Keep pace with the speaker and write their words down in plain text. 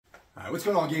What's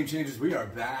going on, Game Changers? We are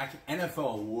back.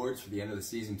 NFL awards for the end of the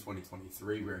season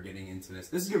 2023. We're getting into this.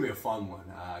 This is going to be a fun one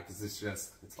because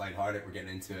it's lighthearted. We're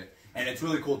getting into it. And it's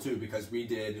really cool, too, because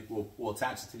we'll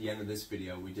attach it to the end of this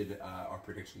video. We did our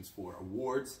predictions for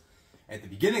awards at the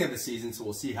beginning of the season, so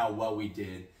we'll see how well we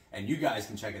did. And you guys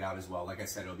can check it out as well. Like I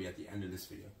said, it'll be at the end of this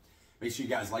video. Make sure you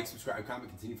guys like, subscribe,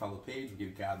 comment, continue to follow the page. We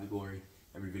give God the glory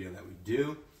every video that we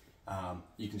do.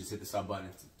 You can just hit the sub button.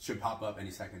 It should pop up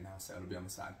any second now, so it'll be on the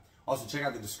side. Also, check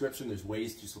out the description. There's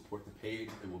ways to support the page.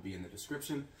 It will be in the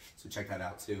description, so check that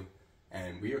out too.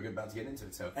 And we are about to get into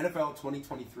it. So, NFL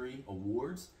 2023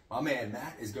 awards. My man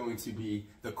Matt is going to be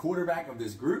the quarterback of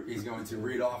this group. He's going to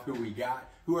read off who we got,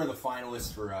 who are the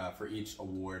finalists for each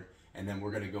award, and then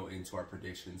we're going to go into our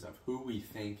predictions of who we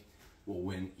think will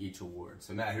win each award.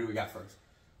 So, Matt, who do we got first?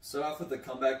 Start off with the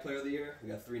comeback player of the year. We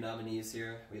got 3 nominees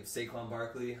here. We have Saquon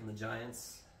Barkley on the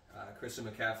Giants, Christian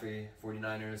McCaffrey,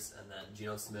 49ers, and then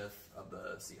Geno Smith of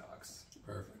the Seahawks.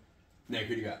 Perfect. Nick,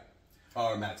 who do you got?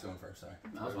 Oh, Matt's going first, sorry.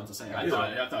 I was about to say, I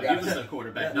thought he was the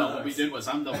quarterback. No, what we did was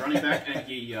I'm the running back, and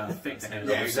he faked the head.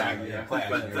 Yeah, exactly. Yeah, play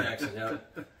action, yeah.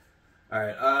 All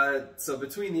right, so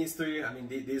between these 3, I mean,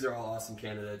 these are all awesome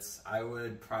candidates. I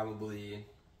would probably...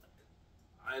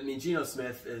 I mean, Geno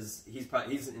Smith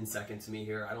he's in second to me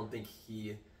here. I don't think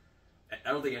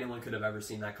anyone could have ever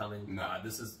seen that coming. No.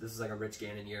 This is like a Rich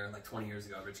Gannon year. Like 20 years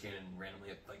ago, Rich Gannon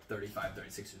randomly at like 35,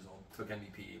 36 years old took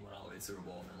MVP, went all the way to the Super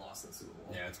Bowl, and then lost in the Super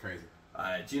Bowl. Yeah, it's crazy.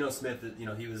 Geno Smith,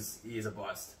 he is a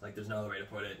bust. Like, there's no other way to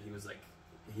put it. He was like,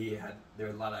 there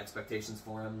were a lot of expectations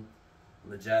for him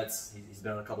from the Jets. He's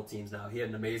been on a couple teams now. He had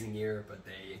an amazing year, but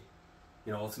they,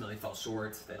 ultimately fell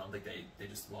short. They don't think they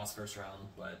just lost first round,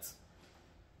 but.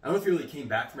 I don't know if he really came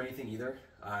back from anything either.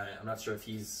 I'm not sure if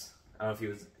he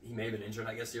may have been injured,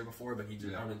 I guess, the year before, but I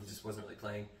don't think he just wasn't really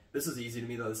playing. This is easy to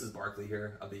me, though. This is Barkley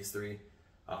here of these 3.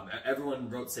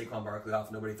 Everyone wrote Saquon Barkley off.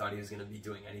 Nobody thought he was going to be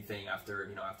doing anything after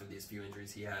these few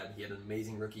injuries he had. He had an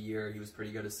amazing rookie year. He was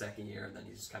pretty good his second year, and then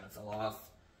he just kind of fell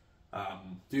off.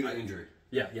 Due to injury.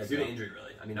 Yeah, due to injury,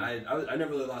 really. I mean, I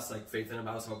never really lost faith in him.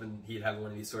 I was hoping he'd have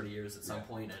one of these sort of years at some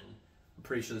point, and I'm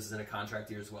pretty sure this is in a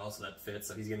contract year as well, so that fits.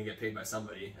 So he's going to get paid by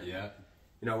somebody. And, yeah.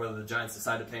 Whether the Giants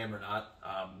decide to pay him or not,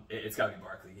 it's got to be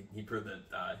Barkley. He proved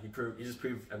that. He just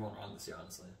proved everyone wrong this year,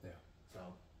 honestly. Yeah. So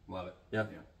love it. Yeah.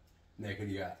 Nick, who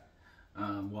do you got?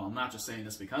 Well, I'm not just saying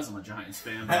this because I'm a Giants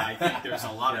fan, but I think there's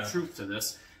a lot of truth to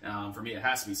this. For me, it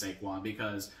has to be Saquon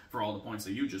because for all the points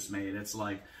that you just made, it's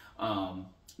like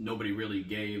nobody really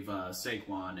gave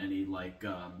Saquon any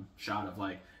shot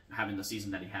of having the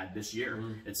season that he had this year.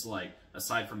 It's like,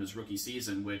 aside from his rookie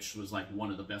season, which was like one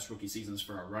of the best rookie seasons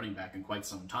for a running back in quite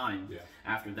some time,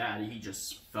 after that he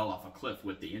just fell off a cliff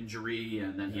with the injury,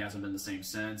 and then he hasn't been the same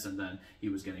since, and then he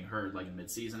was getting hurt in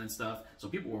mid-season and stuff. So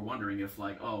people were wondering if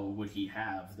would he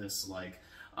have this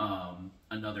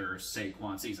another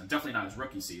Saquon season? Definitely not his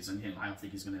rookie season. I don't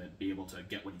think he's going to be able to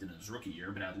get what he did in his rookie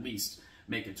year, but at least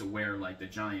make it to where the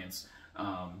Giants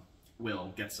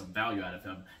will get some value out of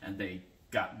him, and they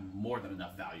got more than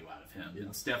enough value out of him. Yeah.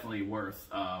 It's definitely worth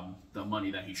the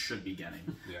money that he should be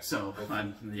getting. Yeah. So,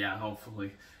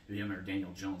 hopefully, him or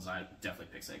Daniel Jones, I'd definitely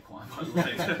pick Saquon. But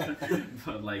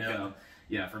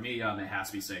for me, it has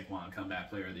to be Saquon, comeback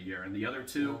player of the year. And the other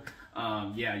 2,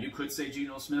 you could say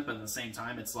Geno Smith, but at the same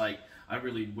time, it's I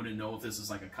really wouldn't know if this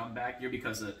is a comeback year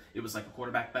because it was a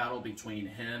quarterback battle between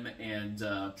him and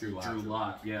Drew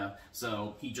Lock. Yeah,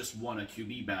 so he just won a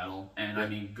QB battle, and I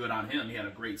mean, good on him. He had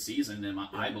a great season, and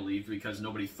I believe because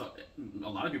nobody thought, a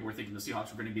lot of people were thinking the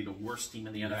Seahawks were going to be the worst team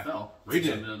in the NFL. We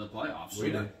did into the playoffs.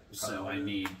 We did. So I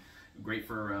mean, great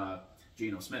for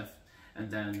Geno Smith,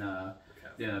 and then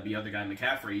the other guy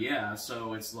McCaffrey. Yeah,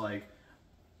 so it's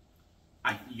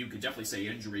you could definitely say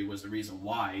injury was the reason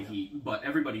why but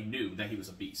everybody knew that he was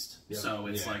a beast. Yeah. So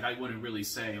it's I wouldn't really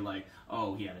say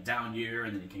oh, he had a down year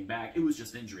and then he came back. It was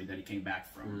just injury that he came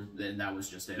back from, and that was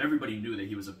just it. Everybody knew that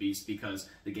he was a beast because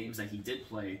the games that he did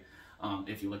play,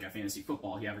 if you look at fantasy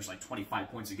football, he averaged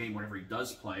 25 points a game whenever he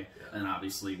does play, and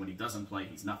obviously when he doesn't play,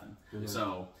 he's nothing.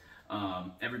 So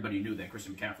everybody knew that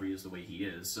Christian McCaffrey is the way he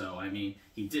is. So I mean,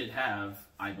 he did have,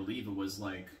 I believe it was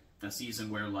a season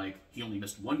where he only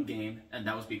missed 1 game, and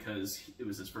that was because it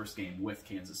was his first game with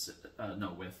the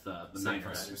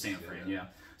Niners, San Fran. Yeah.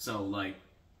 So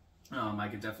I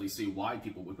could definitely see why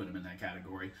people would put him in that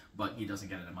category, but he doesn't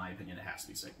get it in my opinion. It has to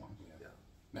be Saquon. Yeah.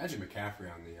 Imagine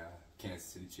McCaffrey on the Kansas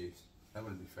City Chiefs. That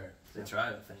wouldn't be fair. They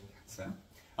tried, I think. So,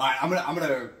 all right, I'm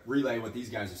gonna relay what these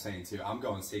guys are saying too. I'm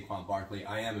going Saquon Barkley.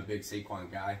 I am a big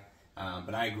Saquon guy,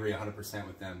 but I agree 100%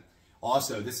 with them.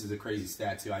 Also, this is a crazy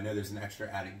stat too. I know there's an extra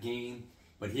added game.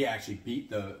 but he actually beat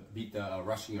the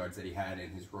rushing yards that he had in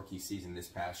his rookie season this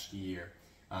past year.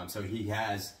 So he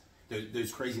has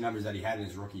those crazy numbers that he had in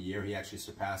his rookie year. He actually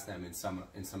surpassed them in some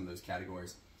of those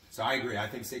categories. So I agree. I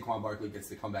think Saquon Barkley gets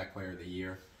the comeback player of the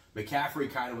year.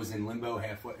 McCaffrey kind of was in limbo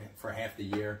for half the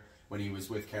year when he was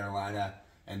with Carolina,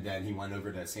 and then he went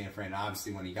over to San Fran.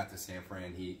 Obviously, when he got to San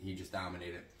Fran, he just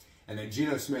dominated. And then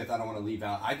Geno Smith, I don't want to leave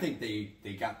out. I think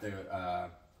they got the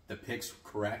picks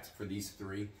correct for these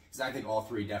three, because I think all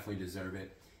three definitely deserve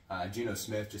it. Geno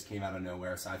Smith just came out of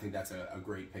nowhere, so I think that's a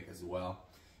great pick as well.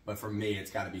 But for me,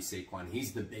 it's got to be Saquon.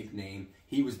 He's the big name.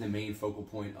 He was the main focal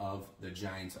point of the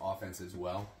Giants' offense as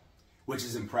well, which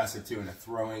is impressive too. In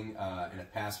a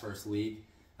pass-first league,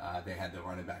 they had the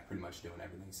running back pretty much doing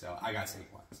everything. So I got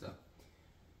Saquon. So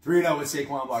 3-0 with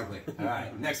Saquon Barkley. All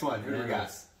right, next one. Who do we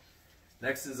got?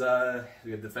 Next is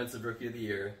we have Defensive Rookie of the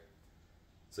Year.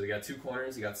 So we got two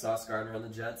corners. You got Sauce Gardner on the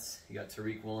Jets. You got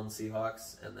Tariq Woolen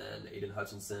Seahawks, and then Aiden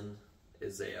Hutchinson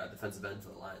is a defensive end for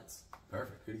the Lions.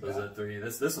 Perfect. Those are three.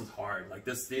 This one's hard. Like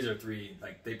these are three.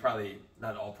 Like they probably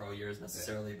not all pro years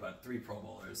necessarily, but three Pro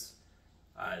Bowlers.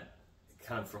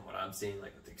 Kind of from what I'm seeing,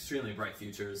 like with extremely bright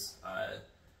futures.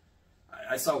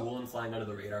 I saw Woolen flying under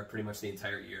the radar pretty much the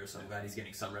entire year, so I'm glad he's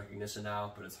getting some recognition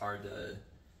now. But it's hard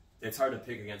to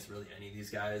pick against really any of these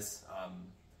guys.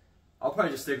 I'll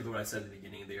probably just stick with what I said at the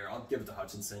beginning of the year. I'll give it to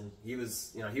Hutchinson. He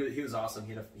was awesome.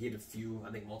 He had a few,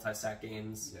 I think, multi-sack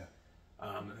games. Yeah.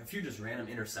 A few just random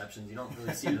interceptions. You don't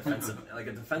really see a defensive like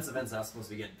a defensive end's not supposed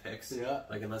to be getting picks. Yeah.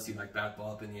 Like unless you like bat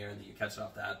ball up in the air and then you catch it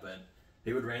off that. But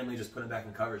they would randomly just put him back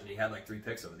in coverage, and he had like 3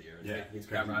 picks over the years. Yeah. He's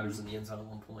grabbed Rodgers in the end zone at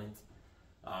one point.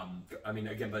 I mean,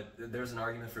 again, but there's an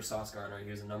argument for Sauce Gardner. He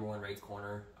was the #1 ranked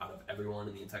corner out of everyone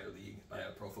in the entire league by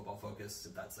Pro Football Focus,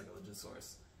 if that's like a legit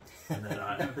source. And then,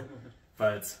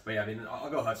 but yeah, I mean, I'll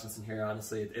go Hutchinson here.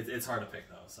 Honestly, it's hard to pick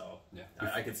though, so yeah,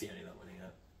 I could see any of them winning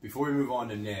it. Before we move on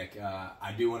to Nick,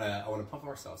 I want to pump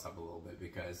ourselves up a little bit,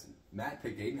 because Matt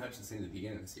picked Aiden Hutchinson at the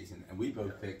beginning of the season, and we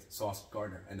both picked Sauce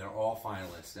Gardner, and they're all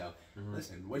finalists. So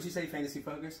listen, what'd you say, Fantasy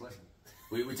Focus? Listen.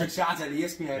 We took shots at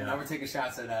ESPN. Now we're taking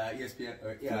shots at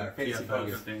ESPN. Fantasy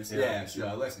Focus. Yeah.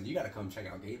 So listen, you got to come check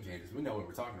out Game Changers. We know what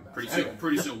we're talking about.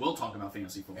 Pretty soon we'll talk about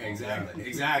fantasy football.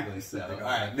 Exactly. So all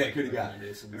right, Nick, who do you got?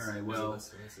 All right. Well,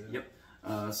 yep.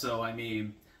 So I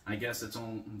mean, I guess it's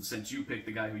only, since you picked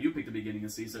the guy who you picked at the beginning of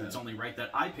the season, it's only right that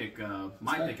I pick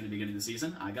my pick at the beginning of the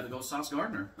season. I got to go Sauce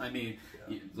Gardner. I mean,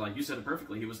 like you said it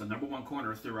perfectly, he was the #1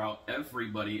 corner throughout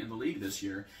everybody in the league this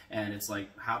year, and it's like,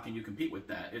 how can you compete with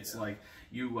that? It's like,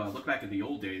 you look back at the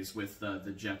old days with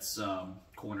the Jets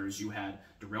corners. You had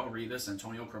Darrelle Revis,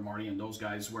 Antonio Cromartie, and those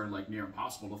guys were like near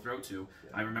impossible to throw to. Yeah.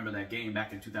 I remember that game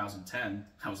back in 2010.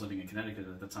 I was living in Connecticut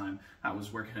at the time. I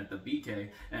was working at the BK,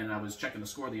 and I was checking the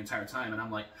score the entire time. And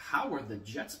I'm like, how are the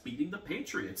Jets beating the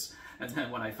Patriots? And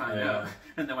then when I find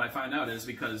out, is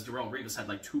because Darrelle Revis had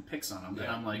like 2 picks on him, and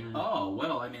I'm like, oh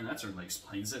well, I mean that certainly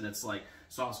explains it. It's like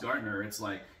Sauce Gardner. It's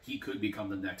like he could become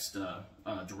the next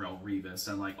Darrelle Revis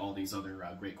and like all these other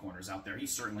great corners out there.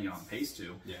 He's certainly on pace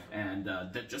to. Yeah. And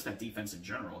just that defense in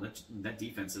general, that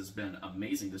defense has been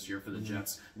amazing this year for the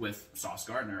Jets with Sauce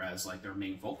Gardner as like their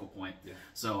main focal point. Yeah.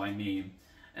 So I mean.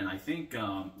 And I think,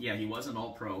 he was an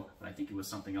All-Pro, but I think he was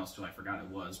something else too. I forgot it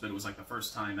was, but it was like the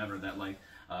first time ever that like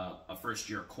a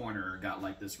first-year corner got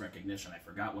like this recognition. I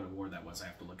forgot what award that was. I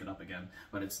have to look it up again.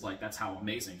 But it's like that's how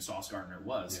amazing Sauce Gardner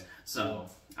was. Yeah. So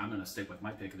I'm going to stick with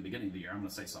my pick at the beginning of the year. I'm going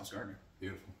to say Sauce Gardner.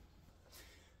 Beautiful.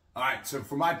 All right, so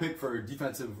for my pick for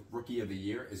Defensive Rookie of the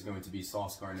Year is going to be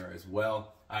Sauce Gardner as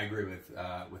well. I agree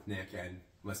with Nick, and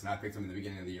listen, I picked him in the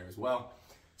beginning of the year as well.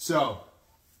 So.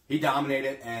 He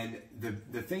dominated, and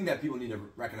the thing that people need to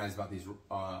recognize about these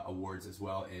awards as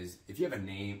well is if you have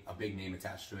a big name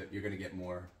attached to it, you're going to get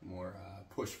more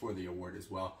push for the award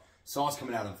as well. Sauce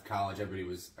coming out of college,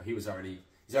 he's already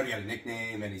got a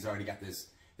nickname, and he's already got this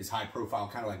high profile,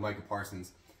 kind of like Micah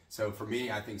Parsons. So for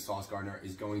me, I think Sauce Gardner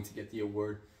is going to get the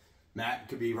award. Matt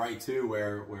could be right too,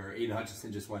 where Aiden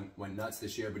Hutchinson just went nuts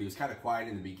this year, but he was kind of quiet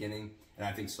in the beginning, and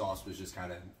I think Sauce was just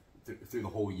kind of through the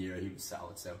whole year he was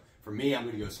solid. So for me, I'm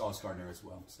going to go Sauce Gardner as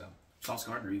well. So Sauce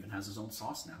Gardner even has his own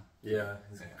sauce now. Yeah,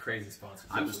 he's a crazy sponsor.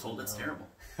 I was told it's terrible.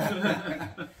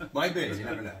 Might be, you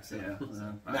never know. So.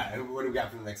 Matt, what do we got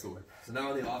for the next award? So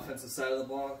now on the offensive side of the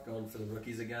ball, going for the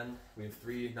rookies again, we have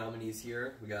 3 nominees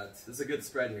here. This is a good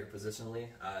spread here positionally.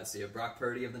 So you have Brock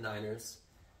Purdy of the Niners,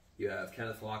 you have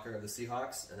Kenneth Walker of the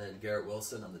Seahawks, and then Garrett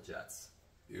Wilson of the Jets.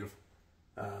 Beautiful.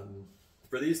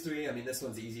 For these 3, I mean, this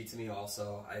one's easy to me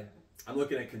also. I'm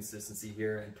looking at consistency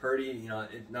here, and Purdy,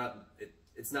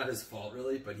 it's not his fault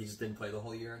really, but he just didn't play the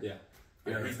whole year. Yeah.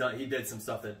 You know, he did some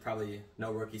stuff that probably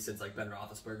no rookie since like Ben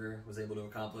Roethlisberger was able to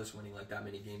accomplish, winning like that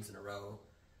many games in a row.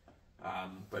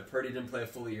 But Purdy didn't play a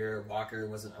full year. Walker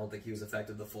wasn't. I don't think he was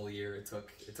effective the full year. It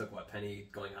took what, Penny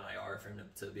going on IR for him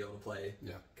to be able to play.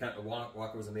 Yeah.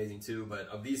 Walker was amazing too. But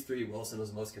of these three, Wilson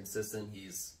was the most consistent.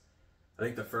 He's, I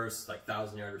think, the first like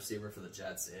 1,000-yard receiver for the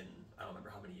Jets in I don't remember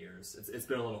how many years. It's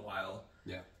been a little while.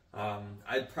 Yeah.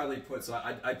 I'd probably put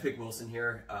I'd pick Wilson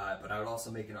here, but I would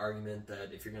also make an argument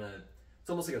that if you're gonna, it's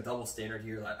almost like a double standard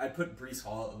here. I'd put Breece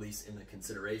Hall at least in the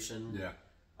consideration. Yeah.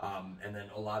 And then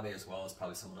Olave as well is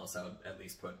probably someone else I would at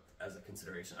least put as a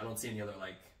consideration. I don't see any other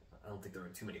I don't think there are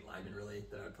too many linemen really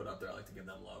that I'd put up there. I like to give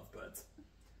them love, but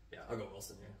yeah, I'll go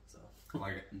Wilson here. So I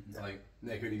like it. I like it.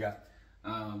 Nick, who do you got?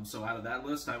 So out of that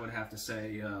list, I would have to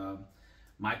say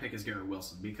my pick is Garrett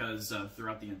Wilson because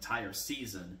throughout the entire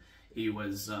season, he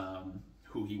was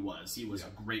who he was. He was a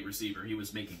great receiver. He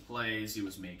was making plays. He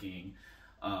was making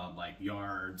like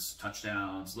yards,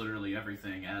 touchdowns, literally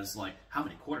everything. As like, how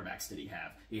many quarterbacks did he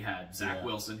have? He had Zach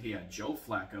Wilson. He had Joe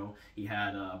Flacco. He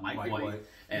had Mike White.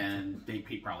 And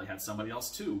he probably had somebody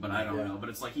else too, but I don't know. But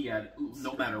it's like he had,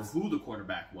 no matter who the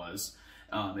quarterback was,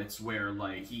 it's where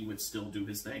like he would still do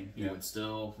his thing. He would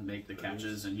still make the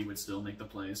catches and he would still make the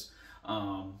plays.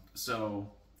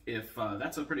 So if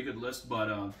that's a pretty good list,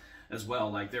 but as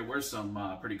well, like there were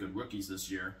some pretty good rookies this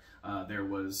year. There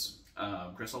was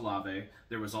Chris Olave.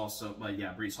 There was also,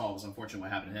 Breece Hall was unfortunate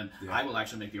what happened to him. Yeah. I will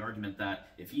actually make the argument that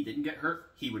if he didn't get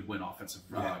hurt, he would win Offensive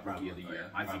Rookie of the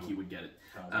Year. I think he would get it.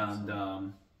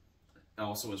 And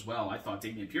also as well, I thought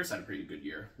Dameon Pierce had a pretty good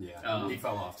year. Yeah, he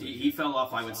fell off. He fell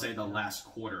off, I would say, the last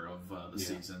quarter of the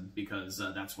season because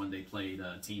that's when they played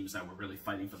teams that were really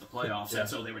fighting for the playoffs, and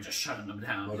so they were just shutting them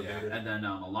down. And then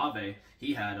Olave,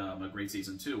 he had a great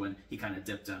season too, and he kind of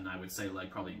dipped in, I would say, like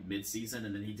probably mid-season,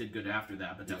 and then he did good after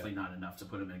that, but definitely not enough to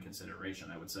put him in consideration,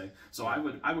 I would say. So I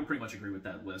would pretty much agree with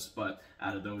that list, but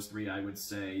out of those three, I would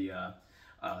say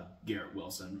Garrett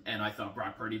Wilson. And I thought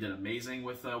Brock Purdy did amazing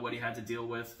with what he had to deal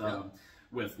with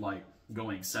like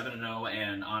going 7-0,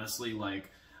 and honestly, like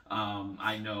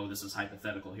I know this is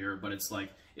hypothetical here, but it's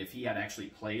like if he had actually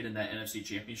played in that NFC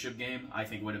Championship game, I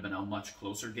think it would have been a much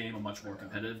closer game, a much more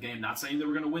competitive game. Not saying they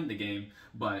were going to win the game,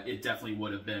 but it definitely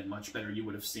would have been much better. You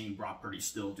would have seen Brock Purdy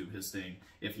still do his thing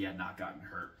if he had not gotten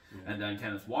hurt. And then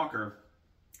Kenneth Walker,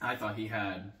 I thought he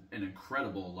had an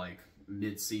incredible like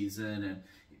mid-season,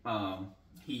 and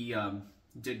he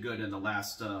did good in the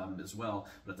last as well,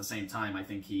 but at the same time, I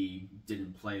think he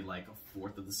didn't play like a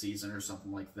fourth of the season or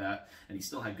something like that, and he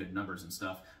still had good numbers and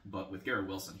stuff. But with Garrett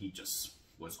Wilson, he just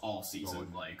was all season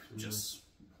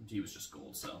he was just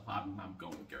gold. So I'm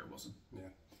going with Garrett Wilson. Yeah,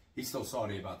 he's still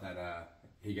salty about that.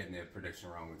 He getting the prediction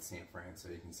wrong with San Fran, so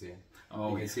you can see it.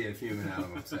 You can see it fuming out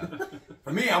of him. So.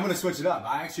 For me, I'm going to switch it up.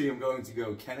 I actually am going to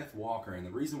go Kenneth Walker, and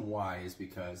the reason why is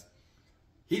because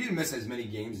he didn't miss as many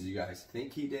games as you guys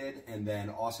think he did. And then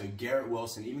also Garrett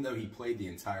Wilson, even though he played the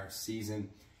entire season,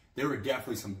 there were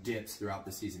definitely some dips throughout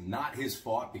the season. Not his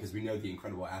fault because we know the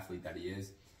incredible athlete that he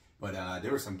is. But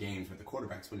there were some games where the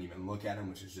quarterbacks wouldn't even look at him,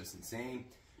 which is just insane.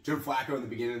 Joe Flacco in the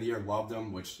beginning of the year loved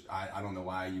him, which I don't know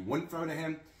why you wouldn't throw to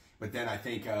him. But then I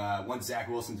think once Zach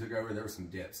Wilson took over, there were some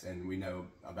dips. And we know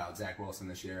about Zach Wilson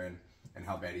this year and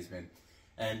how bad he's been.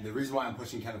 And the reason why I'm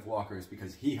pushing Kenneth Walker is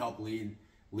because he helped lead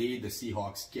the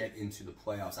Seahawks get into the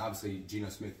playoffs. Obviously, Geno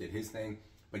Smith did his thing,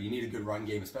 but you need a good run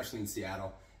game, especially in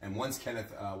Seattle. And once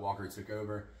Kenneth Walker took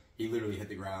over, he literally hit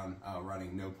the ground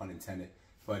running, no pun intended.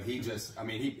 But he just, I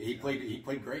mean, he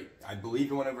played great. I believe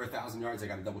he went over 1,000 yards. I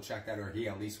got to double check that, or he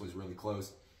at least was really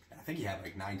close. And I think he had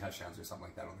like 9 touchdowns or something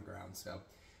like that on the ground. So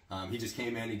he just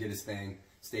came in, he did his thing,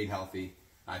 stayed healthy.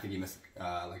 I think he missed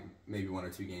like maybe 1 or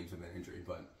 2 games with an injury,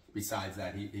 but besides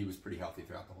that, he was pretty healthy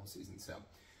throughout the whole season. So.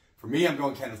 For me, I'm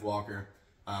going Kenneth Walker.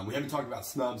 We haven't talked about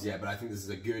snubs yet, but I think this is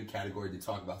a good category to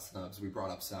talk about snubs. We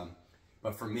brought up some.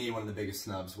 But for me, one of the biggest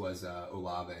snubs was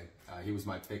Olave. He was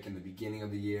my pick in the beginning of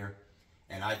the year,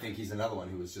 and I think he's another one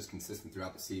who was just consistent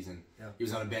throughout the season. Yeah. He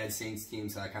was on a bad Saints team,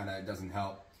 so that kind of doesn't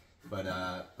help. But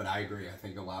I agree. I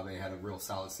think Olave had a real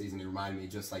solid season. He reminded me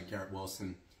just like Garrett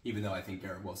Wilson, even though I think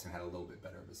Garrett Wilson had a little bit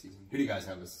better of a season. Who do you guys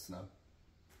have as a snub?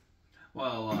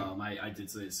 Well, I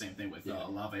did say the same thing with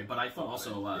Olave, but I thought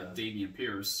also Dameon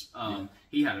Pierce,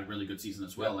 he had a really good season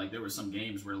as well. Like there were some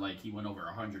games where like he went over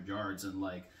 100 yards and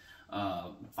like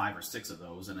 5 or 6 of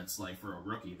those, and it's like for a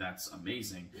rookie that's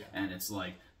amazing. And it's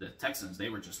like the Texans, they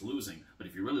were just losing, but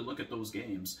if you really look at those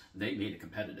games, they made it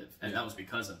competitive, and that was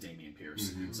because of Dameon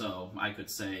Pierce. So I could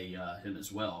say him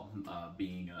as well,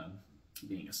 being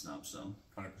a snub. So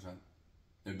 100%.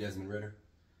 No Desmond Ridder.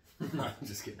 I'm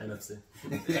just kidding. NFC.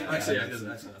 Yeah, Actually, yeah,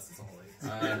 that's the whole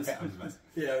league. I was about to-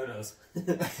 Yeah, who knows?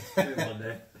 Maybe one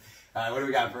day. What do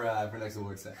we got for next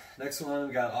award set? Next one,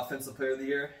 we got Offensive Player of the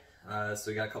Year. So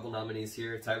we got a couple nominees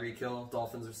here. Tyreek Hill,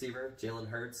 Dolphins receiver. Jalen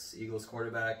Hurts, Eagles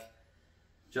quarterback.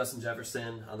 Justin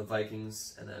Jefferson on the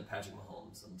Vikings. And then Patrick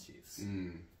Mahomes on the Chiefs.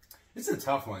 It's a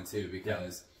tough one, too,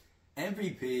 because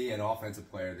MVP and Offensive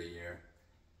Player of the Year,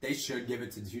 they should give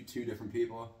it to two different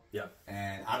people. Yeah.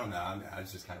 And I don't know.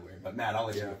 It's just kind of weird. But, Matt, I'll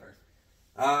let you go first.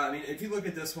 I mean, if you look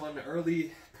at this one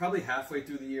early, probably halfway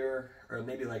through the year, or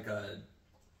maybe like a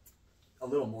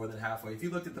little more than halfway. If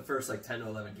you looked at the first like 10 to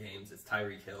 11 games, it's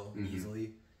Tyreek Hill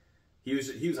easily. He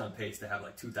was on pace to have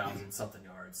like 2,000 something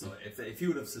yards. So if he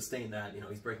would have sustained that,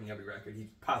 he's breaking every record. He's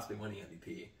possibly winning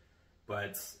MVP.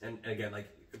 But and again, like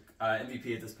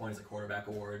MVP at this point is a quarterback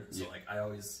award. So like I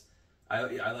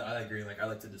agree. Like I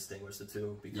like to distinguish the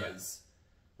two because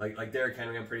like Derrick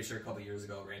Henry, I'm pretty sure a couple years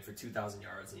ago ran for 2,000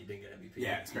 yards and he didn't get MVP.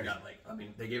 Yeah, it's crazy.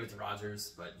 They gave it to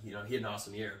Rodgers, but he had an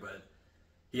awesome year, but.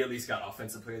 He at least got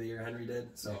Offensive Player of the Year, Henry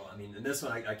did. So, I mean, in this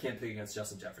one, I can't pick against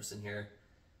Justin Jefferson here.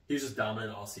 He was just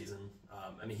dominant all season.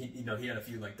 I mean, he had a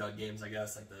few, like, dud games, I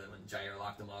guess, like when Jair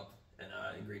locked him up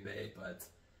in Green Bay. But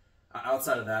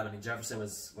outside of that, I mean, Jefferson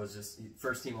was just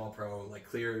first-team All-Pro, like,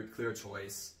 clear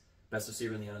choice, best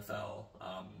receiver in the NFL.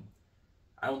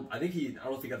 I don't know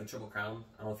if he got the Triple Crown.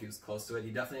 I don't know if he was close to it.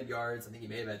 He definitely had yards. I think he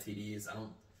may have had TDs.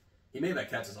 He may have had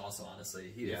catches also,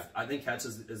 honestly. I think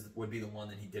catches would be the one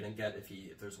that he didn't get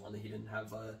if there's one that he didn't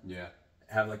have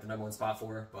have like the #1 spot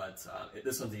for. But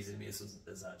this one's easy to me. This is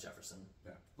Jefferson.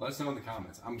 Yeah. Let us know in the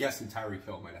comments. I'm guessing Tyreek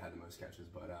Hill might have had the most catches,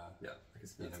 but I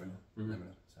guess you never know. Never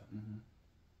know. So,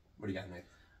 what do you got, Nate?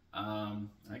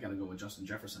 I got to go with Justin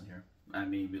Jefferson here. I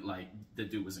mean, like the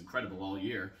dude was incredible all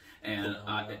year, and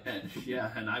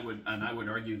I would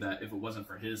argue that if it wasn't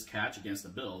for his catch against the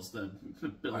Bills, the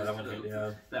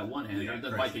one hand,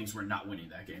 the Vikings were not winning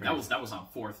that game. Crazy. That was on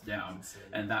 4th down,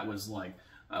 and that was like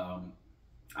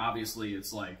obviously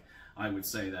it's like. I would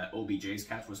say that OBJ's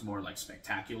catch was more like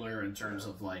spectacular in terms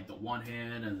of like the one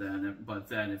hand, but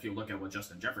then if you look at what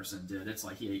Justin Jefferson did, it's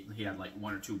like he had like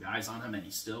 1 or 2 guys on him and he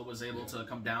still was able to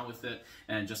come down with it,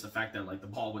 and just the fact that like the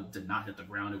ball did not hit the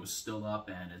ground, it was still up,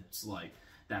 and it's like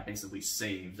that basically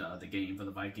saved the game for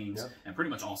the Vikings. And pretty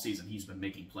much all season he's been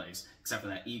making plays, except for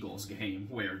that Eagles game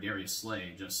where Darius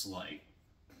Slay just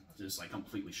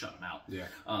completely shut him out.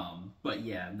 But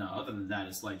yeah, no, other than that,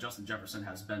 it's like Justin Jefferson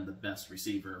has been the best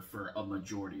receiver for a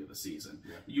majority of the season.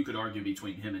 You could argue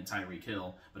between him and Tyreek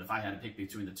Hill, but if I had to pick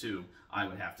between the two, I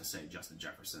would have to say Justin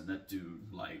Jefferson. That dude,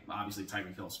 like, obviously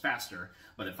Tyreek Hill's faster,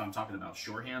 but if I'm talking about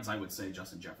shorthands, I would say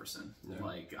Justin Jefferson.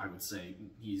 Like, I would say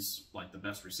he's like the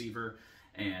best receiver,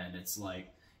 and it's like,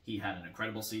 he had an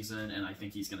incredible season, and I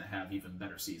think he's going to have even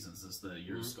better seasons as the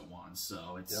years go on.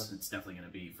 So it's definitely going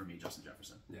to be, for me, Justin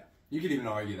Jefferson. Yeah. You could even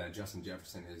argue that Justin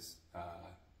Jefferson is,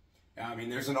 I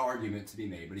mean, there's an argument to be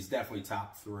made, but he's definitely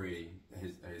top 3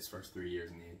 his first 3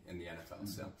 years in the NFL.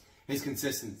 So his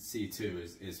consistency, too,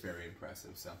 is very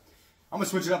impressive. So I'm going to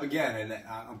switch it up again, and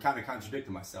I'm kind of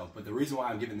contradicting myself. But the reason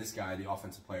why I'm giving this guy the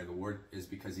Offensive Player of the Award is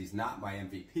because he's not my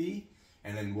MVP,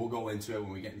 and then we'll go into it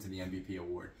when we get into the MVP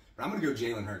award. But I'm going to go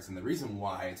Jalen Hurts, and the reason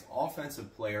why, it's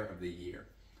Offensive Player of the Year.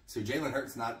 So Jalen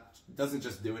Hurts doesn't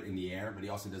just do it in the air, but he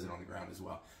also does it on the ground as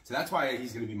well. So that's why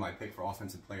he's going to be my pick for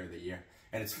Offensive Player of the Year.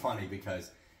 And it's funny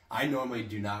because I normally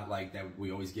do not like that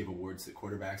we always give awards to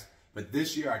quarterbacks. But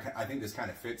this year, I think this kind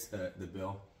of fits the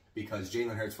bill because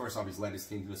Jalen Hurts, first off, he's led his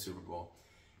team to the Super Bowl.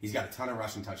 He's got a ton of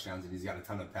rushing touchdowns, and he's got a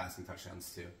ton of passing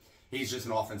touchdowns too. He's just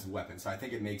an offensive weapon, so I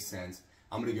think it makes sense.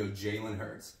 I'm going to go Jalen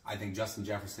Hurts. I think Justin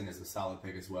Jefferson is a solid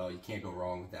pick as well. You can't go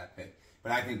wrong with that pick.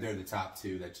 But I think they're the top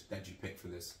 2 that you pick for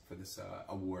this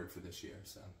award for this year.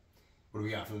 So, what do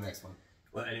we got for the next one?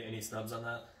 Well, any snubs on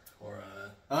that? Or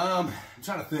I'm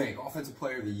trying to think. Offensive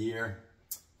Player of the Year.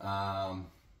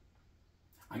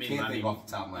 I can't think off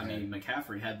the top of my head. I mean,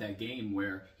 McCaffrey had that game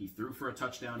where he threw for a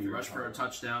touchdown, he rushed for a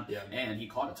touchdown, and he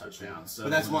caught a touchdown. So but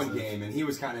that's one game, and he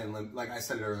was kind of in limbo. Like I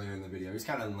said earlier in the video, he was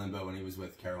kind of in limbo when he was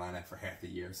with Carolina for half the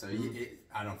year. So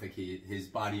I don't think his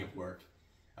body of work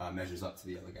measures up to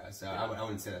the other guys. So I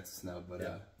wouldn't say that's a snub. But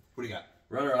what do you got?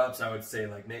 Runner-ups, I would say,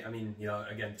 like, I mean,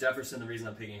 again, Jefferson, the reason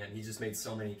I'm picking him, he just made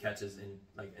so many catches, and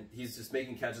he's just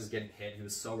making catches, getting hit. He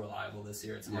was so reliable this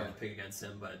year. It's hard to pick against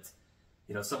him, but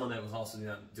someone that was also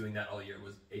doing that all year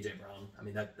was A.J. Brown. I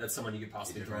mean, that's someone you could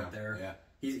possibly throw out there. Yeah.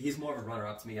 He's more of a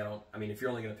runner-up to me. I mean, if you're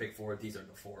only going to pick 4, these are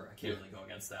the 4. I can't really go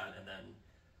against that. And then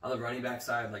on the running back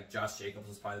side, like, Josh Jacobs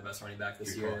was probably the best running back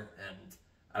this year. And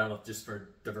I don't know, just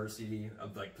for diversity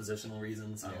of, like, positional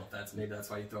reasons. I don't know if maybe that's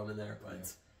why you throw him in there.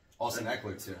 But Austin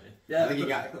Eckler too. Yeah, I think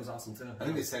that was awesome too. I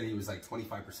think they said he was like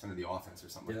 25% of the offense or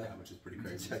something like that, which is pretty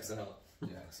crazy. Checks out.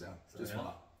 Yeah, so just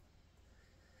wow.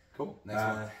 Cool. Next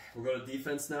one. We'll go to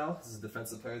defense now. This is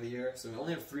Defensive Player of the Year. So we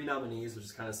only have 3 nominees, which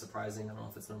is kind of surprising. I don't know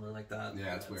if it's normally like that.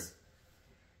 Yeah, it's weird.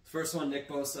 First one, Nick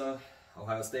Bosa,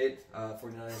 Ohio State,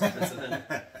 49ers defensive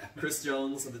end. Chris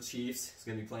Jones of the Chiefs, he's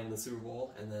going to be playing in the Super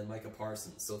Bowl, and then Micah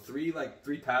Parsons. So three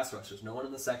pass rushers. No one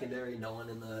in the secondary. No one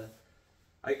in the.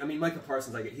 I mean, Micah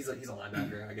Parsons, he's a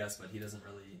linebacker, I guess, but he doesn't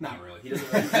really. Not really. He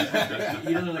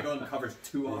doesn't really go in coverage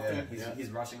too often. Yeah, He's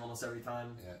rushing almost every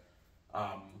time.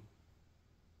 Yeah.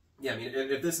 Yeah, I mean,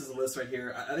 if this is a list right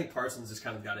here, I think Parsons just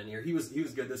kind of got in here. He was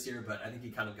good this year, but I think he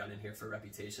kind of got in here for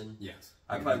reputation. Yes.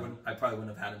 I probably wouldn't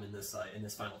have had him in this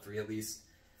final 3 at least.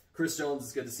 Chris Jones,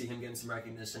 is good to see him getting some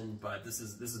recognition, but this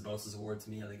is Bosa's award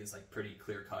to me. I think it's like pretty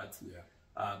clear cut.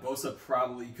 Yeah. Bosa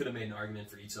probably could have made an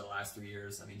argument for each of the last 3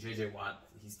 years. I mean, J.J. Watt,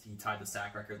 he tied the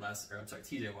sack record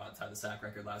T.J. Watt tied the sack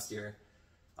record last year.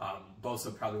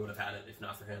 Bosa probably would have had it if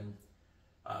not for him.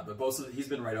 But Bosa, he's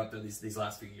been right up there these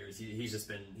last few years. He's just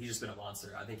been a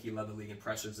monster. I think he led the league in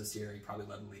pressures this year. He probably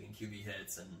led the league in QB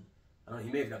hits, and I don't know.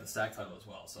 He may have got the sack title as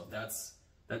well. So that's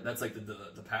like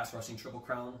the pass rushing triple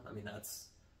crown. I mean,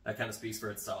 that kind of speaks for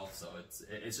itself. So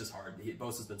it's just hard.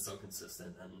 Bosa's been so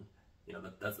consistent, and you know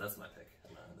that's my pick.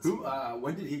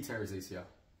 When did he tear his ACL?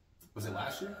 Was it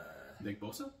last year? Nick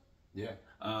Bosa? Yeah.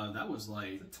 That was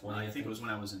like, I think it was when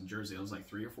I was in Jersey. It was like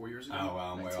 3 or 4 years ago. Oh,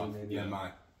 wow, I'm way off. Yeah,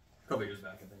 mine. A couple years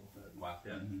back, I think. But wow.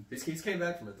 Yeah. He's came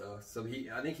back from it though. So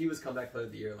I think he was comeback player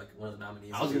of the year, like one of the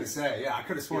nominees. I was gonna say, yeah, I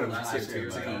could have sworn it was last year, 2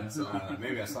 years ago. So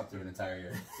maybe I slept through an entire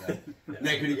year. So. Yeah.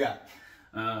 Nick, who do you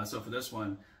got? So for this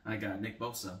one, I got Nick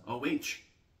Bosa. OH.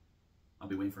 I'll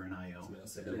be waiting for an IO.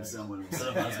 Someone will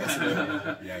say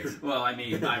it. Well, I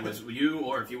mean, I was you,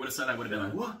 or if you would have said, I would have been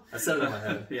like, what? I said it in my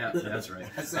head. Yeah, that's right.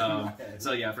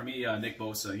 So yeah, for me, Nick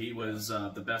Bosa, he was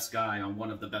the best guy on one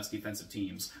of the best defensive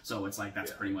teams. So it's like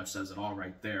that's pretty much says it all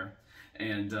right there.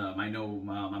 And I know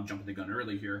I'm jumping the gun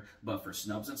early here, but for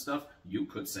snubs and stuff, you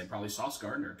could say probably Sauce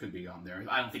Gardner could be on there.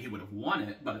 I don't think he would have won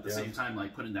it, but at the same time,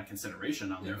 like putting that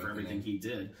consideration on there for everything he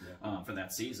did for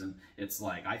that season, it's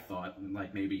like I thought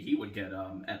like maybe he would get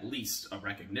at least a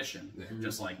recognition,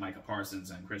 just like Micah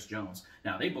Parsons and Chris Jones.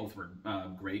 Now they both were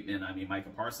great, and I mean Micah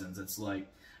Parsons, it's like.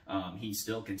 He's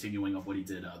still continuing up what he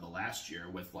did the last year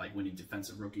with like winning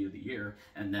Defensive Rookie of the Year,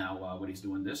 and now what he's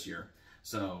doing this year.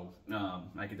 So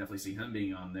I could definitely see him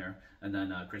being on there. And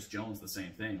then Chris Jones, the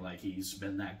same thing. Like he's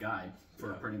been that guy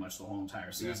for pretty much the whole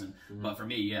entire season. But for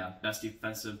me, best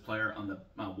defensive player on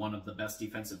the one of the best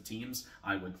defensive teams,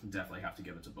 I would definitely have to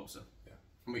give it to Bosa.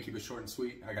 I'm going to keep it short and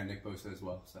sweet. I got Nick Bosa as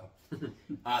well. So,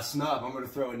 snub, I'm going to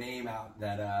throw a name out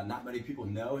that not many people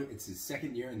know. It's his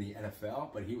second year in the NFL,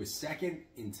 but he was second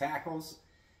in tackles,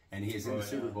 and he is in the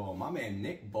Super Bowl. My man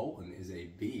Nick Bolton is a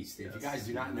beast. If you guys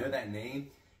do not know that name,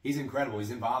 he's incredible.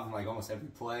 He's involved in like almost every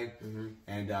play.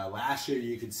 And last year,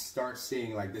 you could start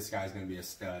seeing like this guy's going to be a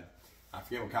stud. I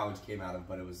forget what college he came out of,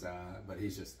 but it was, but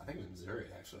he's just, I think it was Missouri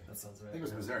actually. That sounds right. I think it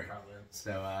was Missouri. Probably.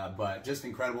 So, but just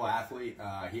incredible athlete.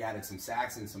 He added some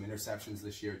sacks and some interceptions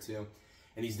this year too,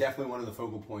 and he's definitely one of the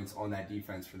focal points on that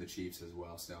defense for the Chiefs as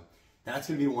well. So, that's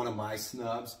going to be one of my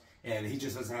snubs, and he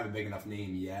just doesn't have a big enough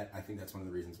name yet. I think that's one of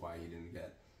the reasons why he didn't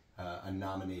get a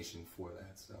nomination for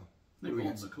that. So, Nick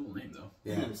Bolton's a cool name though.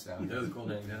 Yeah, so it was a cool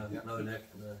name. Yeah, another Nick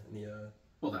in the.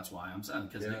 Well, that's why I'm saying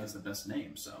because Nick is the best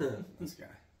name. So this guy.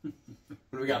 What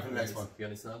do we got for the next one? You got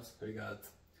any snubs? Who you got?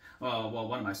 Well,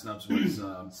 one of my snubs was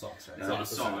Sauce, right?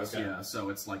 Sauce, yeah.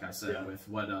 So it's like I said, with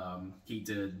what he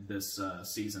did this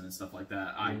season and stuff like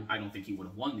that, I don't think he would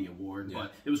have won the award,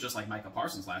 but it was just like Micah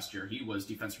Parsons last year. He was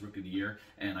Defensive Rookie of the Year,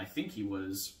 and I think he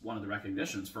was one of the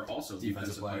recognitions for also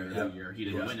Defensive Player of the Year. He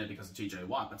didn't win it because of T.J.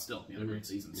 Watt, but still, he had a great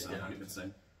season, so you could say.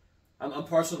 I'm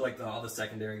partial to like all the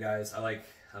secondary guys. I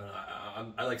don't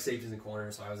know, I like safeties and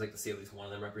corners, so I always like to see at least one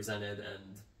of them represented,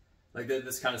 and like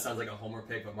this kind of sounds like a homer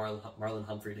pick, but Marlon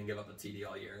Humphrey didn't give up a TD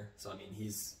all year. So I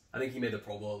mean, I think he made the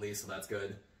Pro Bowl at least, so that's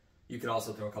good. You could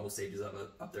also throw a couple safeties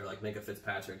up there, like Minka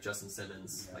Fitzpatrick, Justin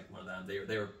Simmons, like one of them.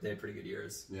 They had pretty good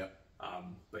years. Yeah.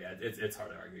 But yeah, it's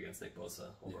hard to argue against Nick Bosa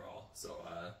overall. So.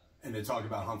 And to talk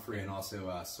about Humphrey and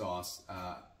also Sauce,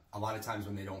 a lot of times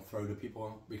when they don't throw to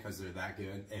people because they're that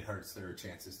good, it hurts their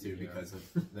chances too because of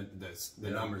the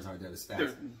numbers aren't there to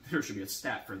stats. There should be a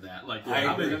stat for that. Like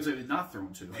how many times have you not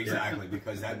thrown to? Exactly,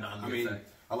 because that I mean,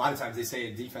 a lot of times they say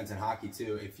in defense and hockey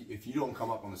too. If you don't come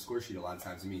up on the score sheet, a lot of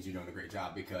times it means you're doing a great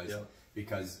job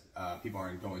because people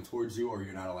aren't going towards you or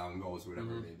you're not allowing goals or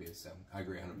whatever it may be. So I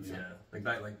agree 100%.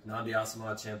 Yeah, like Nandi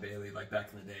Asamoah, Champ Bailey, like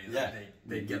back in the day,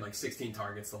 they'd get like 16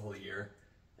 targets the whole year.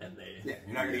 and they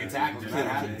you're not going to get tackled when that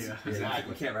happens.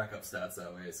 Exactly. You can't rack up stats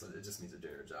that way, so it just means they're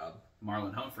doing their job.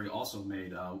 Marlon Humphrey also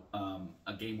made a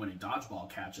game-winning dodgeball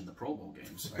catch in the Pro Bowl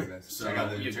games. Like this. So check out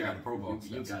the Pro Bowl.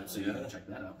 You got to check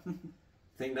that out. I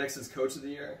think next is Coach of the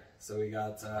Year. So we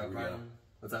got Brian.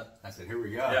 What's that? I said, here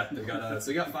we go. Yeah, so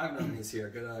we got 5 nominees here.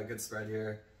 Good spread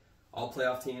here. All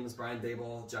playoff teams: Brian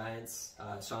Daboll, Giants;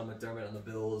 Sean McDermott on the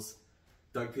Bills;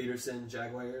 Doug Peterson,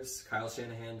 Jaguars; Kyle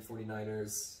Shanahan,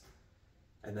 49ers;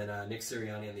 and then Nick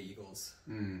Sirianni on the Eagles.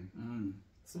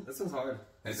 This one's hard.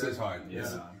 This is hard. Yeah.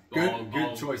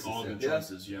 Good choices. All good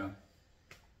choices, yeah.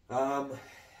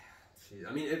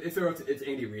 I mean, if it were it's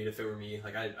Andy Reid, if it were me,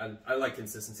 like I like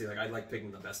consistency. Like I like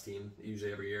picking the best team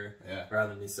usually every year, rather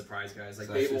than these surprise guys. Like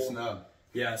so that's Daboll, your snub.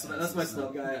 Yeah, so that's my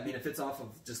snub guy. I mean, if it's off of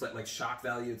just like shock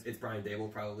value, it's Brian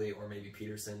Daboll probably, or maybe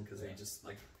Peterson, because they just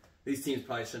like these teams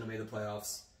probably shouldn't have made the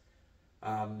playoffs.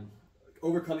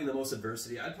 Overcoming the most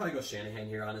adversity, I'd probably go Shanahan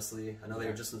here. Honestly, I know they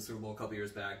were just in the Super Bowl a couple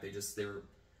years back. They were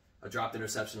a dropped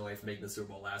interception away from making the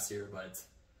Super Bowl last year, but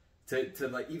to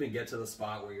like even get to the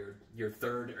spot where your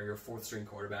third or your fourth string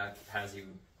quarterback has you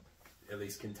at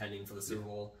least contending for the Super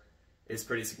Bowl is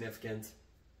pretty significant.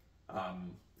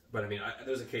 But I mean,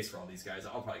 there's a case for all these guys.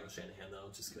 I'll probably go Shanahan though,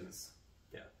 just because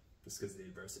of the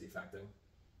adversity factor.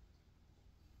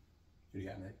 Who do you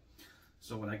got, Nick?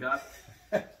 So what I got,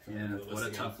 what a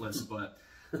tough list, but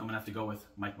I'm gonna have to go with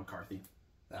Mike McCarthy.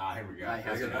 Here we go. I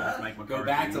have to go with Mike McCarthy. Go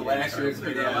back to last year's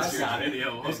video.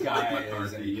 This guy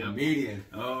is a comedian.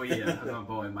 Oh yeah, oh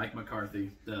boy, Mike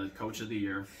McCarthy, the coach of the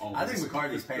year. Always. I think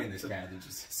McCarthy's paying this guy to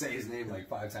just say his name like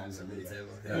 5 times in the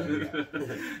video.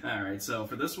 All right, so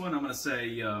for this one, I'm gonna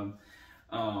say.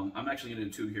 I'm actually going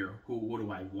to do 2 here. What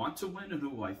do I want to win and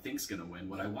who I think's going to win?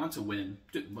 What I want to win,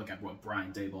 look at what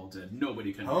Brian Daboll did.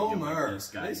 Nobody can Homer. This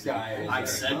guy. I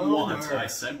said want. I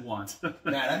said want.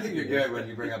 Man, I think you're good when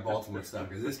you bring up Baltimore stuff,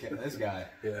 because this guy.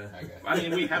 Yeah. Okay. I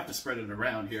mean, we have to spread it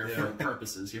around here for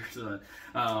purposes here.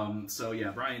 So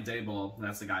yeah, Brian Daboll,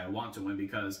 that's the guy I want to win,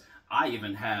 because I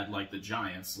even had like the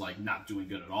Giants like not doing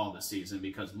good at all this season,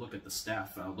 because look at the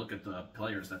staff, look at the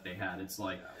players that they had. It's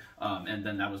like, and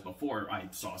then that was before I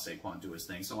saw Saquon do his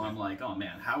thing. So I'm like, oh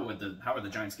man, how are the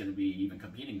Giants going to be even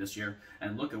competing this year?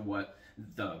 And look at what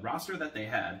the roster that they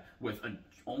had with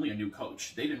only a new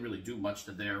coach. They didn't really do much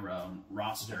to their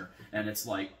roster, and it's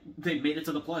like they made it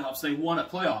to the playoffs. They won a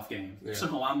playoff game. Yeah.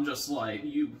 So I'm just like,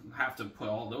 you have to put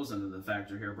all those into the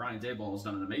factor here. Brian Daboll has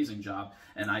done an amazing job,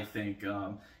 and I think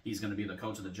he's going to be the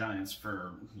coach of the Giants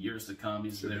for years to come.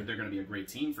 They're going to be a great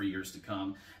team for years to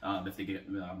come if they get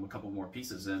a couple more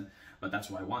pieces in. But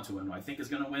that's what I want to win. Who I think is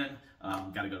going to win,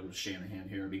 got to go with Shanahan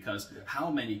here, because how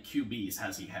many QBs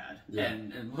has he had? Yeah.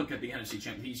 And look at the NFC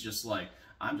champ. He's just like,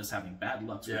 I'm just having bad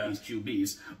luck with these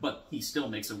QBs, but he still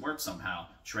makes it work somehow.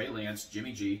 Trey Lance,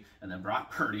 Jimmy G, and then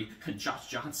Brock Purdy, and Josh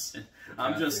Johnson.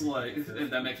 I'm just like,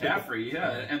 and then McCaffrey,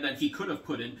 and then he could have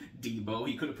put in Debo,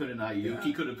 he could have put in Ayuk,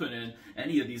 he could have put in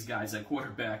any of these guys at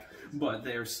quarterback, but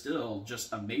they're still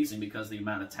just amazing because the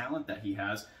amount of talent that he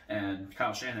has, and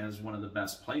Kyle Shanahan is one of the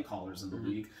best play callers in the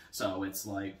league, so it's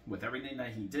like, with everything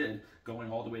that he did, going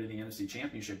all the way to the NFC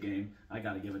Championship game, I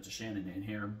got to give it to Shanahan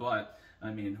here, but I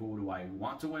mean, who do I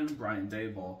want to win? Brian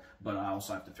Daboll, but I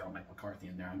also have to throw Mike McCarthy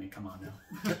in there. I mean, come on now.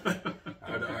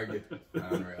 Hard to argue.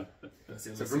 Unreal.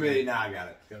 So for me, I got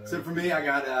it. So for me, I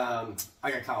got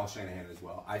Kyle Shanahan as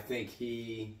well. I think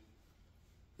he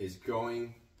is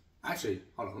going. Actually,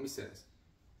 hold on. Let me say this.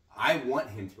 I want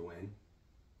him to win.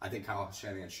 I think Kyle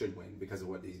Shanahan should win because of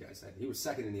what these guys said. He was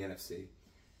second in the NFC,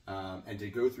 and to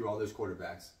go through all those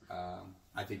quarterbacks,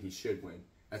 I think he should win.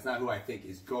 That's not who I think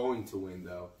is going to win,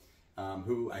 though.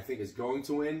 Who I think is going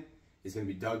to win is going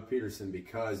to be Doug Peterson,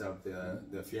 because of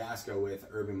the fiasco with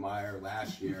Urban Meyer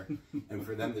last year. And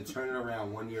for them to turn it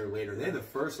around 1 year later, they had the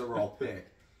first overall pick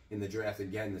in the draft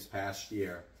again this past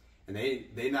year. And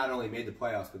they not only made the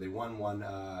playoffs, but they won one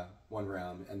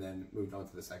round and then moved on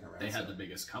to the second round. They had the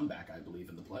biggest comeback, I believe,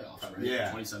 in the playoffs, right?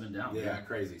 Yeah. 27 down. Yeah,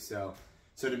 crazy. So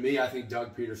to me, I think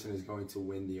Doug Peterson is going to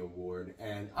win the award.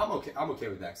 And I'm okay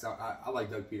with that, because I like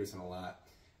Doug Peterson a lot.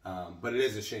 But it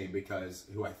is a shame, because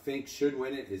who I think should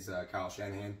win it is Kyle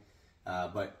Shanahan.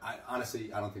 But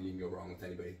honestly, I don't think you can go wrong with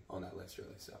anybody on that list,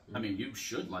 really. So I mean, you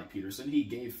should like Peterson. He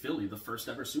gave Philly the first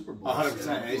ever Super Bowl.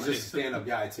 100%. He's just a stand-up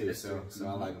guy too. So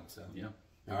I like him. So yeah.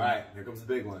 All right, here comes the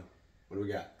big one. What do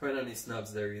we got? Probably not any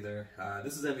snubs there either.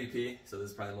 This is MVP, so this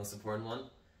is probably the most important one.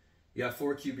 You got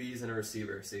 4 QBs and a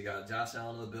receiver. So you got Josh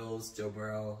Allen of the Bills, Joe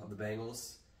Burrow of the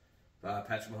Bengals,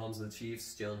 Patrick Mahomes of the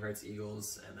Chiefs, Jalen Hurts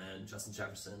Eagles, and then Justin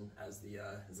Jefferson as the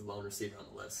lone receiver on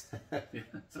the list.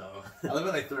 So I love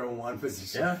how they throw one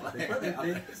position.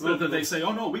 So that they say,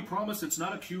 "Oh no, we promise it's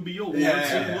not a QB award.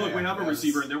 Look, we have a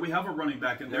receiver in there, we have a running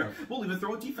back in there. We'll even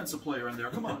throw a defensive player in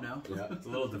there. Come on now." It's a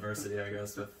little diversity, I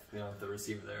guess, with the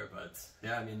receiver there. But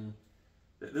yeah, I mean,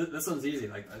 this one's easy.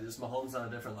 Like just Mahomes on a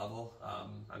different level.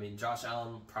 I mean, Josh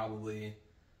Allen probably.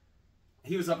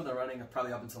 He was up in the running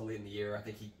probably up until late in the year. I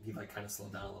think he like kind of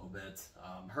slowed down a little bit.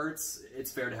 Hurts,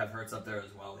 it's fair to have Hurts up there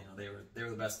as well. They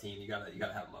were the best team. You gotta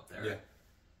have them up there. Yeah.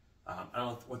 I don't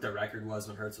know what their record was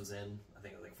when Hurts was in. I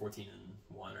think it was like 14-1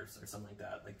 or something like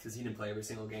that. Like because he didn't play every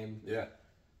single game. Yeah.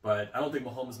 But I don't think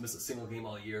Mahomes missed a single game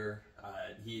all year.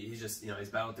 He's just he's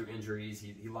battling through injuries.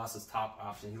 He lost his top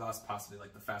option. He lost possibly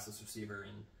like the fastest receiver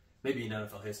in maybe in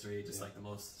NFL history. Just like the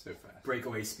most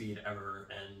breakaway speed ever.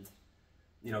 And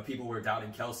people were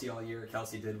doubting Kelsey all year.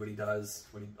 Kelsey did what he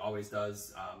always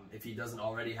does. If he doesn't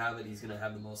already have it, he's going to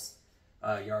have the most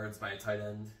yards by a tight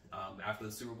end after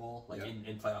the Super Bowl,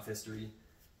 in playoff history.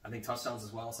 I think touchdowns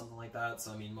as well, something like that.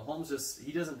 So, I mean, Mahomes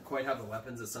he doesn't quite have the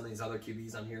weapons that some of these other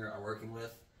QBs on here are working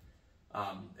with.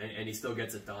 And he still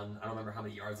gets it done. I don't remember how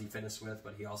many yards he finished with,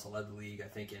 but he also led the league, I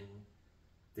think,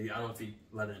 I don't know if he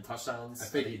led it in touchdowns. I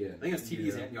think he did. I think it's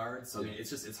TDs and yards. So, I mean,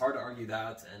 it's hard to argue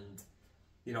that. And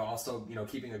also,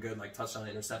 keeping a good touchdown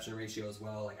to interception ratio as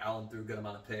well. Like Allen threw a good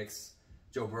amount of picks.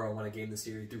 Joe Burrow won a game this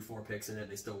year. He threw 4 picks in it.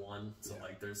 They still won. So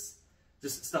there's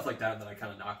just stuff like that I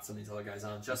kind of knocked some of these other guys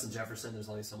on. Justin Jefferson, there's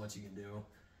only so much you can do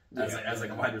as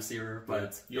a wide receiver.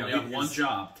 But you only have one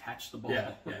job: catch the ball.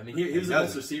 Yeah. I mean, he was the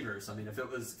best receiver. So I mean, if it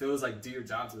was like do your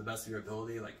job to the best of your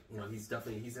ability,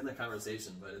 he's in the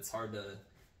conversation. But it's hard to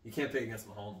you can't pick against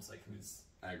Mahomes.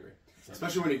 I agree,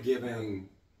 especially when you're giving.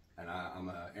 And I'm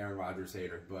an Aaron Rodgers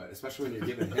hater, but especially when you're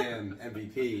giving him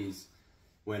MVPs,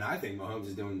 when I think Mahomes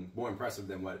is doing more impressive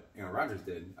than what Aaron Rodgers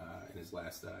did in his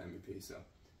last MVP. So, what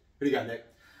do you got, Nick?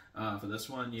 For this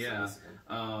one, it's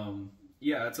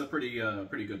a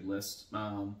pretty good list.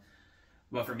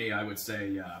 But for me, I would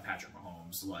say Patrick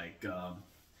Mahomes.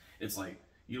 It's like.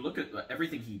 You look at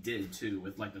everything he did, too,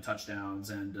 with, the touchdowns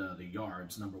and the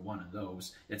yards, number one in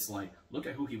those. It's like, look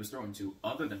at who he was throwing to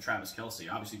other than Travis Kelce.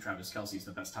 Obviously, Travis Kelce is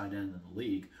the best tight end in the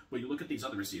league. But you look at these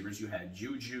other receivers. You had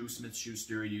Juju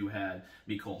Smith-Schuster. You had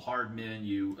Mecole Hardman.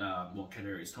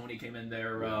 Kadarius Toney came in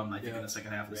there, I think, in the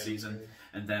second half of the season.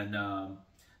 And then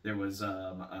there was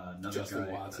another Justin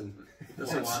guy. Watson.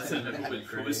 Justin Watson.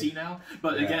 Who is he now?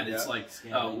 But again, it's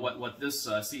what this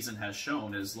season has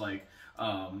shown is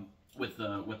with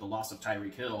the loss of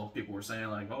Tyreek Hill, people were saying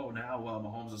oh, now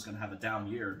Mahomes is going to have a down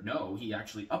year. No, he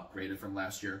actually upgraded from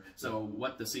last year. So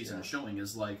what the season is showing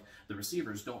is the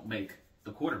receivers don't make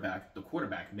the quarterback. The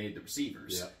quarterback made the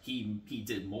receivers. Yeah. He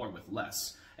did more with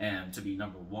less. And to be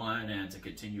number one and to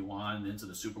continue on into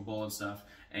the Super Bowl and stuff.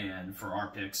 And for our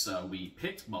picks, we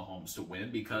picked Mahomes to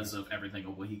win because of everything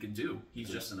of what he can do. He's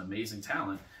just an amazing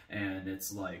talent. And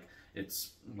it's like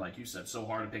you said, so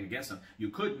hard to pick against him. You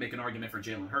could make an argument for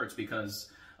Jalen Hurts because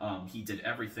he did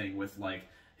everything with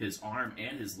his arm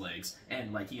and his legs,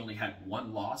 and he only had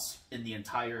one loss in the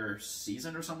entire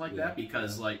season or something like that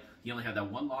because he only had that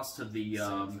one loss to the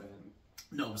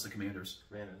no, it was the Commanders.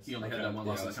 He only had that one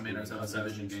loss to the Commanders. That was a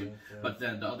division game. Yeah. But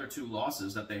then the other 2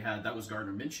 losses that they had, that was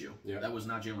Gardner Minshew. Yeah. That was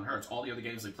not Jalen Hurts. All the other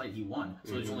games they played, he won.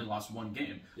 So he's only lost 1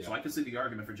 game. Yeah. So I could see the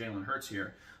argument for Jalen Hurts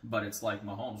here. But it's like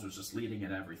Mahomes was just leading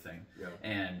at everything. Yeah.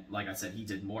 And like I said, he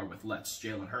did more with less.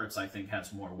 Jalen Hurts, I think,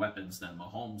 has more weapons than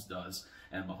Mahomes does.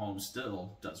 And Mahomes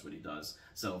still does what he does.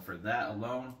 So for that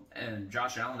alone, and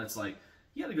Josh Allen, it's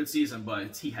he had a good season,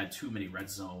 but he had too many red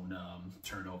zone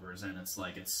turnovers, and it's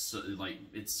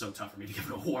so tough for me to give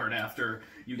an award after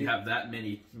you have that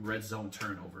many red zone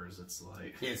turnovers. It's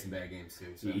he had some bad games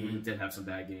too. So. He did have some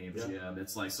bad games. Yeah,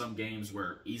 it's some games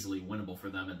were easily winnable for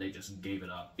them, and they just gave it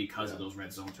up because of those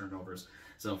red zone turnovers.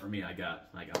 So for me, I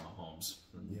got Mahomes.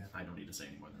 I don't need to say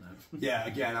any more than that. Yeah,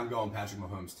 again, I'm going Patrick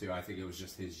Mahomes too. I think it was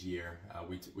just his year.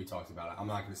 We talked about it. I'm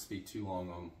not going to speak too long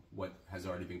on what has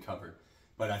already been covered.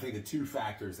 But I think the 2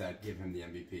 factors that give him the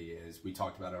MVP is, we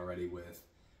talked about it already with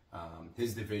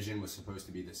his division was supposed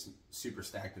to be this super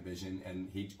stacked division, and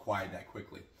he acquired that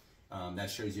quickly.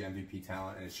 That shows you MVP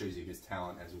talent, and it shows you his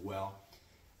talent as well.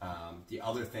 The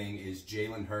other thing is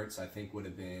Jalen Hurts, I think, would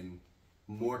have been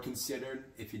more considered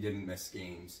if he didn't miss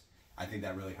games. I think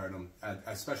that really hurt him,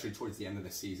 especially towards the end of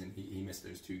the season. He missed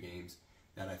those 2 games.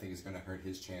 That I think is going to hurt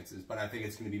his chances. But I think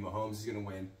it's going to be Mahomes is going to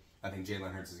win. I think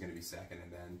Jalen Hurts is going to be second,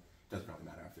 and then doesn't really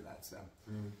matter after that. So,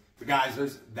 but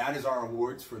guys, that is our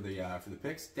awards for the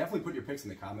picks. Definitely put your picks in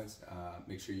the comments.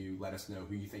 Make sure you let us know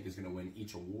who you think is going to win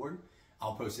each award.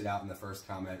 I'll post it out in the first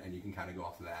comment, and you can kind of go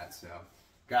off of that. So,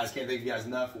 guys, can't thank you guys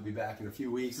enough. We'll be back in a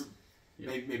few weeks.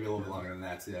 Maybe a little bit longer than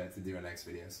that to do our next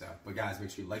video. So, but guys,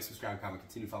 make sure you like, subscribe, comment,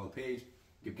 continue to follow the page.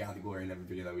 Give God the glory in every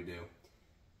video that we do.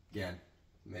 Again,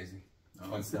 amazing.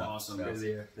 Fun stuff. Awesome. So, Crazy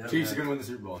year. Chiefs are going to win the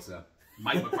Super Bowl, so.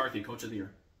 Mike McCarthy, Coach of the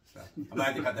Year. So I'm going to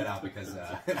have to cut that out because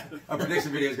our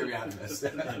prediction video is going to be out of this.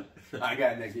 All right, go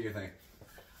ahead, Nick, do your thing.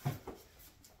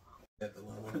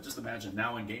 Just imagine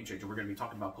now in Game Changer, we're going to be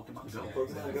talking about Pokemon Go.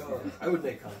 Pokemon Go. I would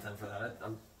make content for that.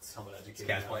 I'm somewhat educated.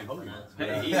 Cats playing Pokemon.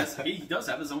 Hey, he does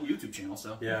have his own YouTube channel,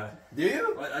 so. Yeah. Do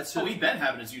you? Oh, we've been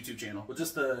having his YouTube channel. Well,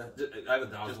 I have a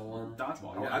dodgeball one.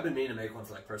 Dodgeball, yeah. I've been meaning to make one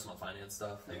for like personal finance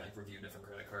stuff and like review different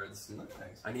credit cards.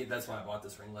 Nice. That's why I bought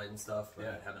this ring light and stuff, but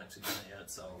I haven't actually done it yet.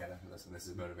 So Listen, this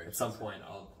is motivation. at some point,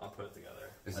 I'll put it together.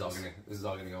 This is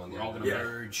all gonna go on the. We're all gonna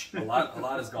merge. A lot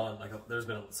has gone. Like there's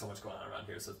been so much going on around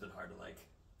here, so it's been hard to like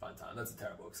find time. That's a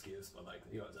terrible excuse, but like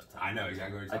you always have time. I know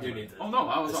exactly what you're I talking do about. need to. Oh no,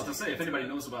 I was about to say if anybody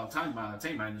knows about time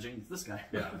managing, it's this guy.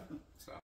 Yeah. So.